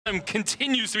Adam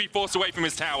continues to be forced away from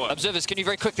his tower. Observers, can you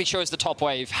very quickly show us the top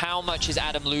wave? How much is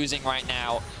Adam losing right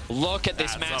now? Look at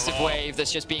this massive wave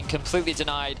that's just being completely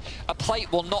denied. A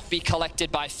plate will not be collected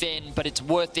by Finn, but it's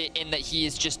worth it in that he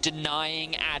is just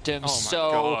denying Adam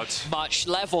so much.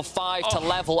 Level 5 to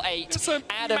level 8.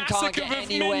 Adam can't get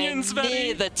anywhere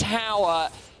near the tower.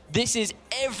 This is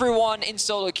everyone in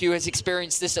solo queue has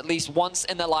experienced this at least once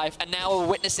in their life, and now we're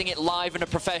witnessing it live in a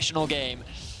professional game.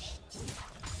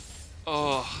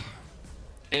 Oh,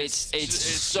 it's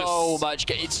so much.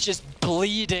 It's just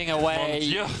bleeding away.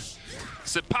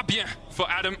 C'est pas bien for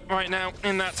Adam right now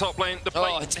in that top lane. The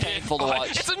plate it's painful to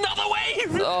watch. It's another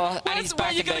wave! And he's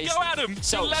back in base. Go, Adam?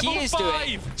 So he is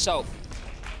doing. So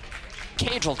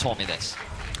Kadril taught me this,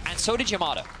 and so did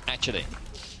Yamato actually.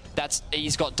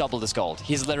 He's got double this gold.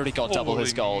 He's literally got double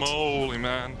his gold. Holy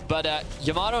man! But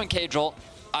Yamato and Kadril,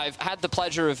 I've had the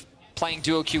pleasure of playing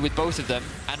duo queue with both of them,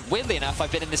 and weirdly enough,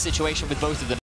 I've been in this situation with both of them.